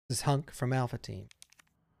This is Hunk from Alpha Team.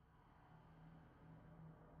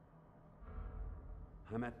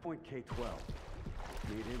 I'm at point K12.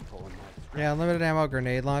 Need info on my Yeah, unlimited ammo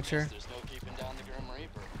grenade launcher. There's no keeping down the Grim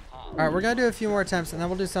Reaper, huh? Alright, we're gonna do a few more attempts and then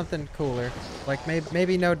we'll do something cooler. Like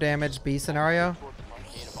maybe no damage B scenario.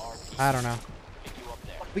 I don't know.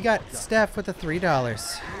 We got Steph with the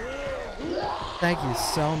 $3. Thank you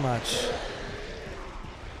so much.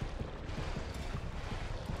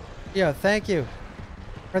 Yo, thank you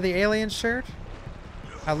for the alien shirt.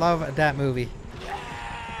 I love that movie.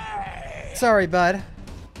 Sorry, bud.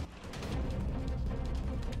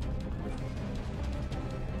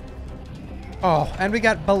 Oh, and we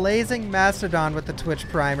got Blazing Mastodon with the Twitch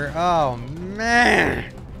primer. Oh,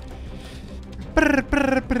 man. Brr,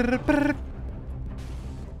 brr, brr, brr.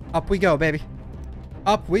 Up we go, baby.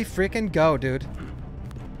 Up we freaking go, dude.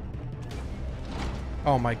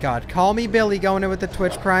 Oh my god. Call me Billy going in with the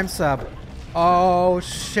Twitch Prime sub. Oh,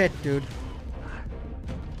 shit, dude.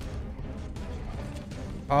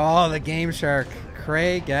 Oh, the Game Shark.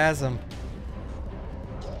 Craigasm.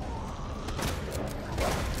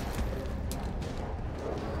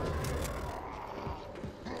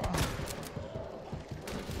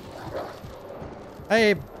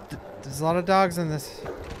 Hey, there's a lot of dogs in this.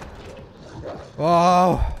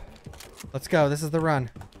 Whoa. Let's go. This is the run.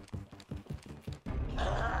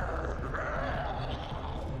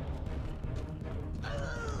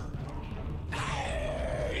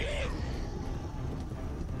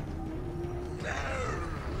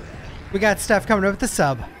 We got Steph coming up with the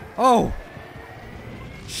sub. Oh.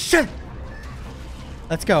 Shit.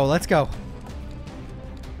 Let's go. Let's go.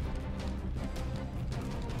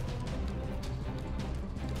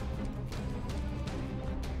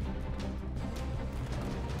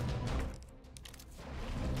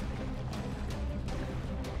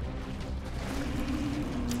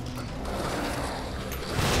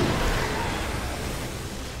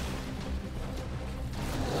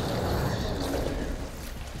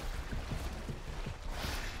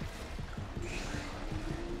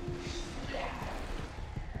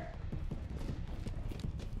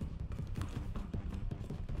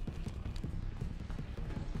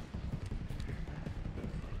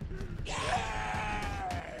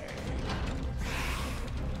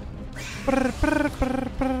 Brr, brr, brr,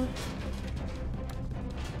 brr.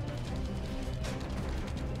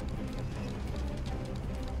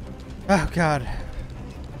 Oh god.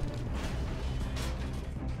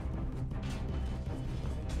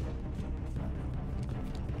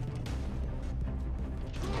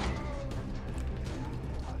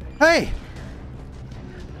 Hey!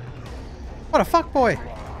 What a fuckboy!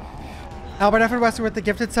 Albert Efford Wester with the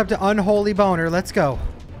gifted sub to Unholy Boner. Let's go.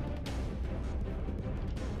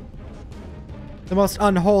 The most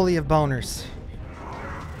unholy of boners.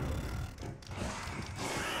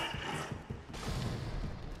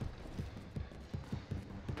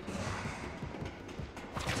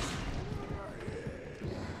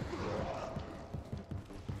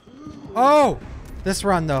 Oh! This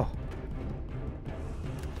run, though.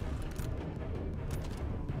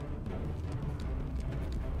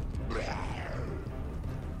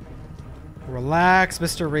 Relax,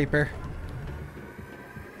 Mr. Reaper.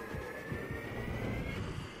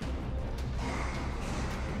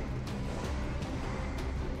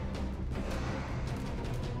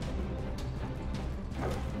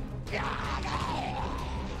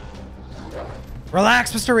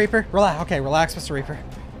 Relax, Mr. Reaper. Relax. Okay, relax, Mr. Reaper.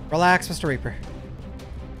 Relax, Mr. Reaper.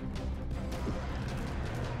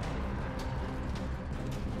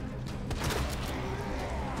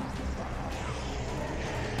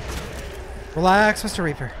 Relax, Mr.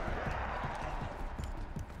 Reaper.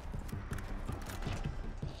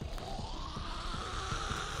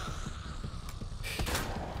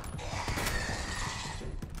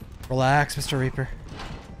 Relax, Mr. Reaper.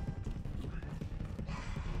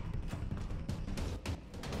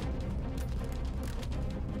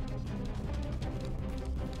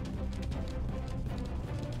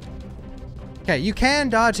 Okay, you can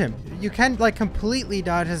dodge him. You can, like, completely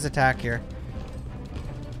dodge his attack here.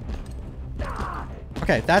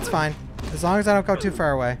 Okay, that's fine. As long as I don't go too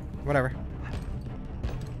far away. Whatever.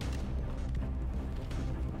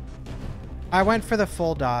 I went for the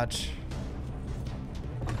full dodge.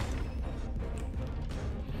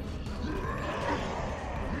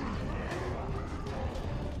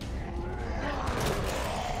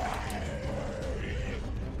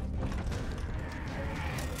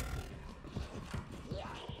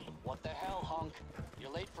 What the hell, Hunk?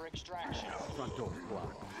 You're late for extraction. front door's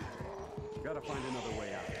blocked. Gotta find another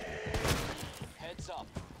way out. Heads up.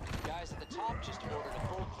 Guys at the top just ordered a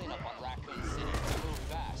full cleanup on Raccoon City. Move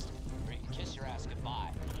fast, or you can kiss your ass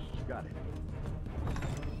goodbye. Got it.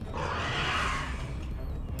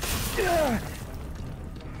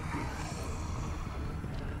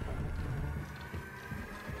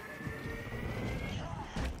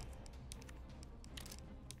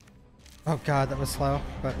 Oh god, that was slow,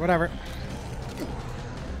 but whatever.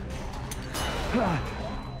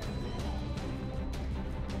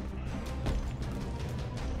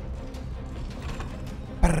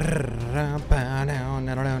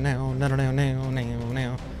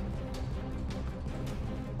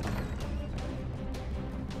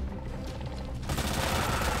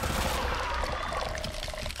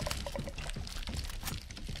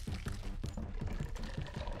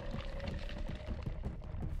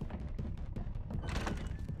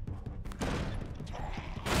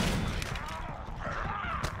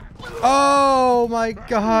 Oh my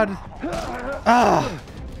god. Ah.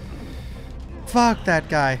 Fuck that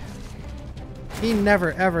guy. He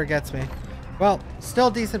never ever gets me. Well, still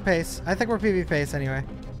decent pace. I think we're PB pace anyway.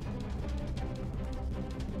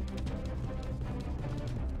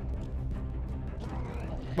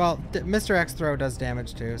 Well, Mr. X throw does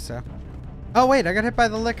damage too, so. Oh wait, I got hit by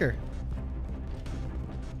the liquor.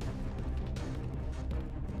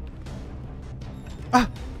 Ah!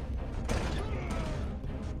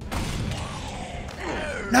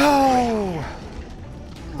 No!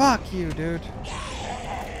 Fuck you, dude.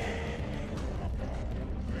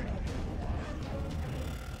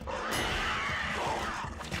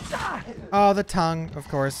 Oh, the tongue, of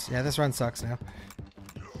course. Yeah, this run sucks now.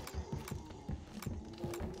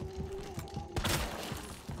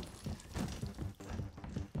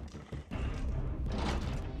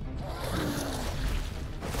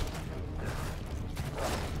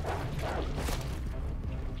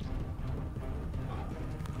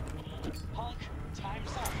 Hunk,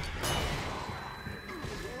 time's up.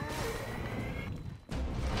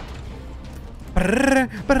 Brrr,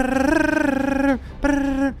 brrr,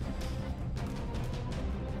 brrr.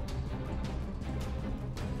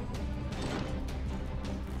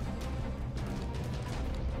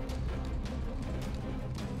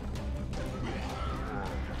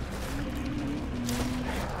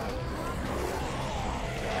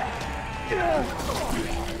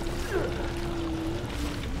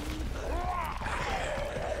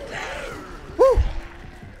 Woo!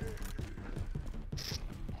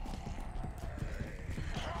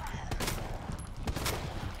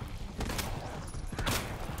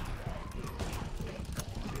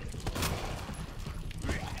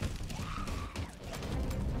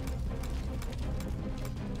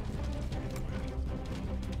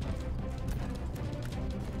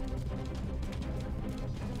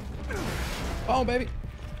 Oh, baby.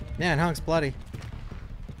 Man, Hunk's bloody.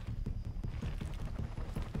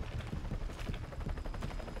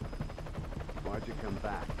 Why'd you come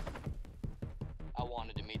back? I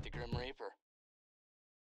wanted to meet the Grim Reaper.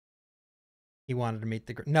 He wanted to meet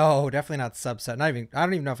the... No, definitely not subset. Not even... I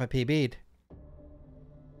don't even know if I PB'd.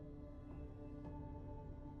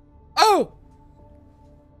 Oh!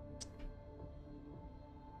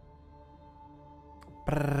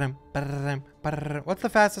 Brrrm, brrrm, brrrm. What's the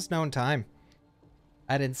fastest known time?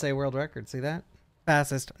 I didn't say world record. See that?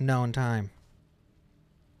 Fastest known time.